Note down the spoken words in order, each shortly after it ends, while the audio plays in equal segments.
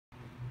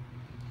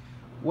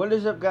What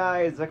is up,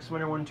 guys?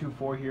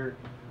 XWinner124 here.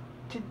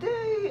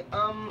 Today,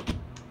 I'm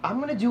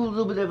gonna do a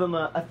little bit of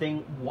a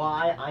thing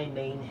why I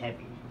main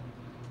heavy.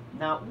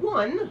 Now,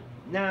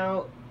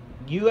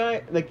 you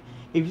guys, like,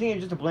 if you think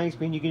it's just a blank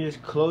screen, you can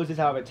just close this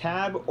out of a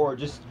tab or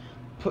just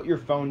put your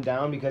phone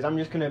down because I'm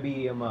just gonna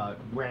be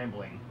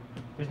rambling.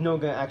 There's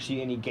no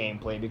actually any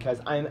gameplay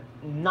because I'm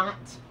not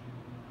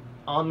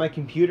on my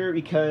computer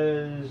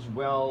because,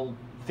 well,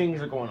 things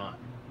are going on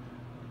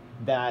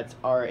that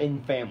are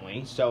in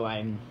family, so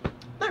I'm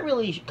not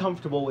really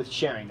comfortable with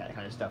sharing that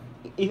kind of stuff.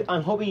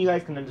 I'm hoping you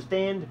guys can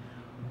understand,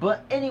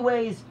 but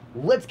anyways,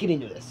 let's get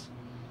into this.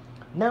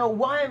 Now,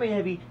 why I main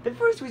heavy? The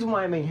first reason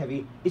why I main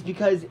heavy is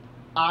because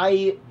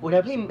when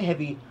I play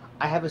heavy,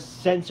 I have a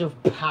sense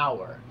of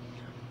power.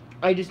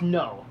 I just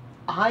know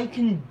I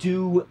can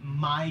do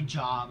my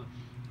job,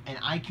 and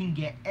I can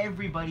get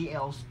everybody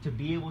else to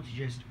be able to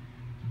just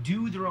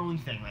do their own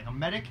thing. Like a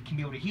medic can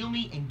be able to heal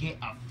me and get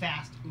a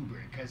fast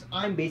Uber because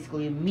I'm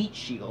basically a meat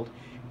shield,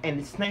 and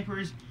the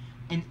snipers,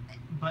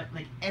 but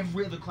like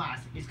every other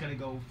class is gonna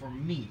go for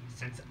me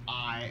since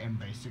I am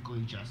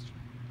basically just,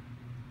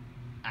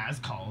 as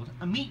called,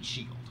 a meat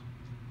shield.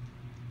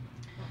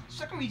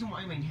 Second reason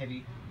why I main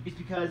heavy is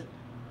because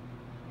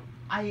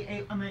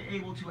I'm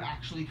able to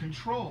actually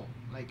control.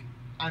 Like,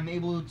 I'm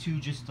able to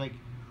just like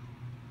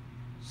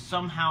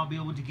somehow be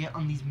able to get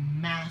on these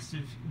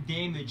massive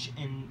damage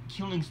and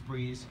killing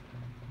sprees,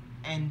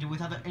 and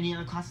with any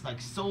other classes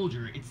like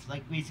soldier, it's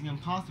like basically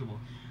impossible.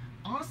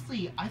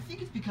 Honestly, I think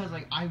it's because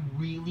like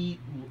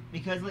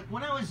because like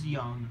when I was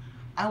young,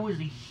 I was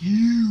a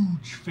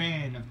huge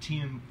fan of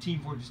Team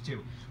Fortress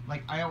 2.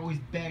 Like, I always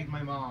begged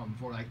my mom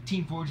for like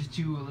Team Fortress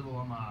 2,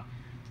 little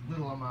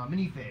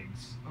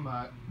minifigs,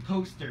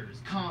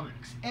 posters,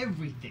 comics,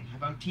 everything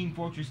about Team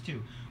Fortress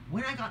 2.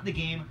 When I got the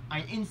game,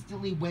 I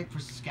instantly went for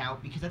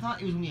Scout because I thought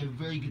it was going to be a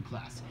very good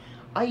class.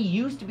 I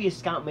used to be a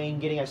Scout main,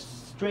 getting a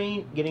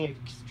strange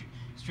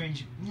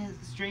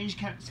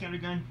scouter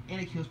gun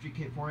and a kill streak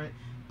kit for it,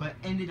 but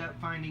ended up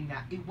finding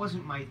that it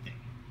wasn't my thing.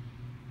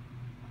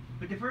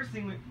 But the first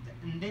thing,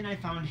 and then I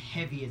found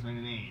heavy as my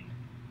main.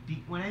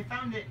 When I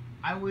found it,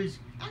 I was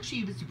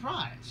actually a bit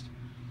surprised.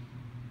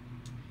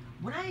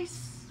 When I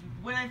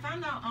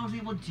found out I was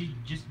able to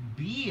just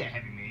be a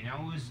heavy main,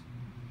 I was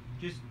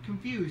just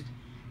confused.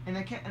 And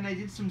I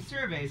did some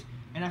surveys,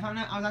 and I found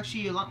out I was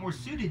actually a lot more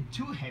suited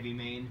to a heavy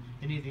main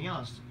than anything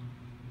else.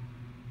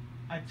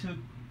 I took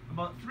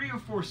about 3 or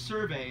 4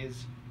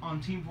 surveys on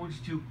Team Fortress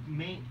 2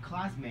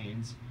 class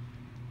mains,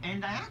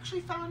 and I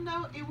actually found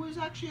out it was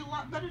actually a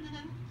lot better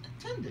than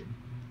intended.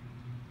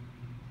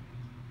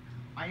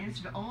 I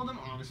answered all of them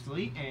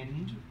honestly,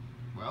 and,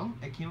 well,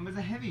 it came up as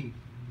a heavy.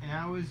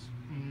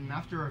 And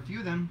after a few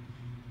of them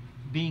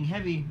being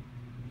heavy,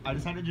 I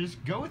decided to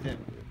just go with it.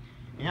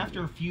 And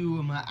after a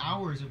few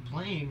hours of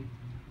playing,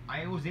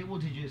 I was able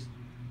to just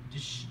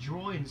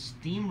destroy and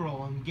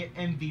steamroll and get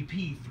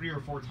MVP 3 or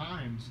 4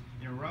 times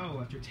in a row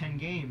after 10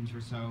 games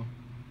or so.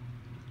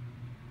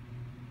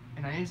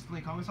 And I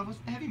instantly called myself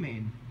a heavy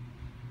main.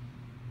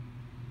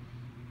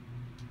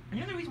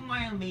 Another reason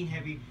why I main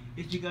heavy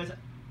is because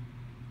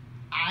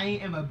I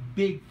am a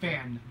big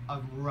fan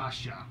of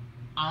Russia.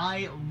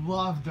 I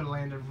love the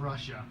land of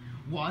Russia.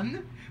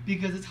 1,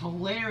 because it's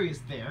hilarious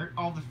there,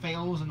 all the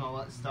fails and all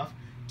that stuff.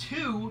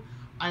 2,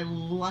 I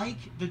like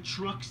the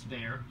trucks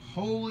there.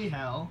 Holy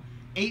hell.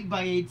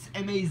 8x8s,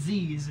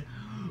 MAZs.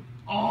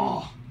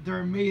 Oh, they're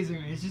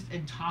amazing. It's just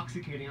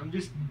intoxicating. I'm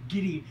just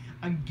giddy.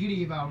 I'm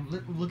giddy about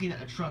looking at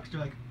the trucks.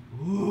 They're like,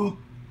 ooh,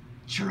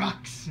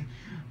 trucks.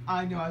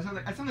 I know, I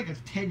sound like a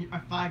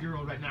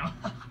 5-year-old right now.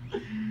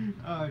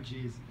 Oh,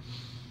 jeez.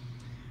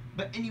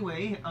 But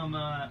anyway,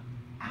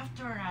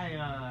 after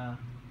I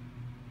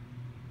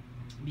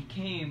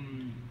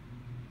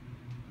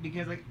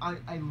because like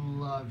I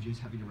love just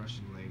having the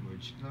Russian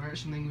language. The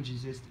Russian language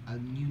is just a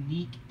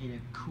unique and a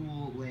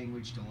cool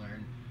language to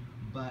learn.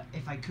 But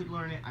if I could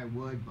learn it, I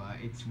would, but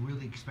it's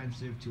really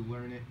expensive to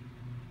learn it.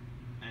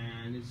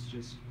 And it's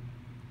just,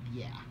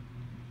 yeah.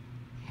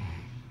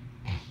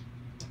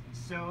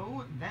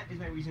 So that is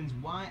my reasons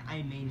why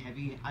I main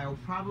heavy. I'll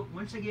probably,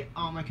 once I get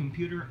on my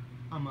computer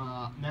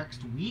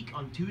next week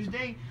on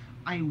Tuesday,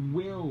 I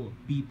will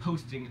be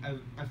posting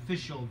an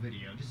official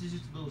video. This is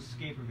just a little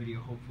escaper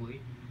video,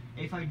 hopefully.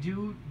 If I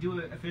do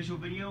an official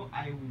video,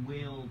 I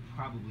will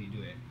probably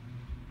do it.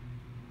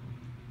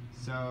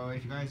 So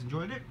if you guys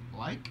enjoyed it,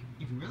 like.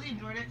 If you really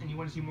enjoyed it and you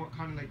want to see more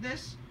content like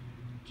this,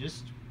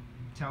 just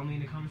tell me in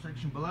the comment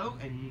section below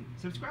and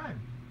subscribe.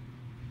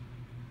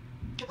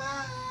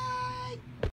 Goodbye!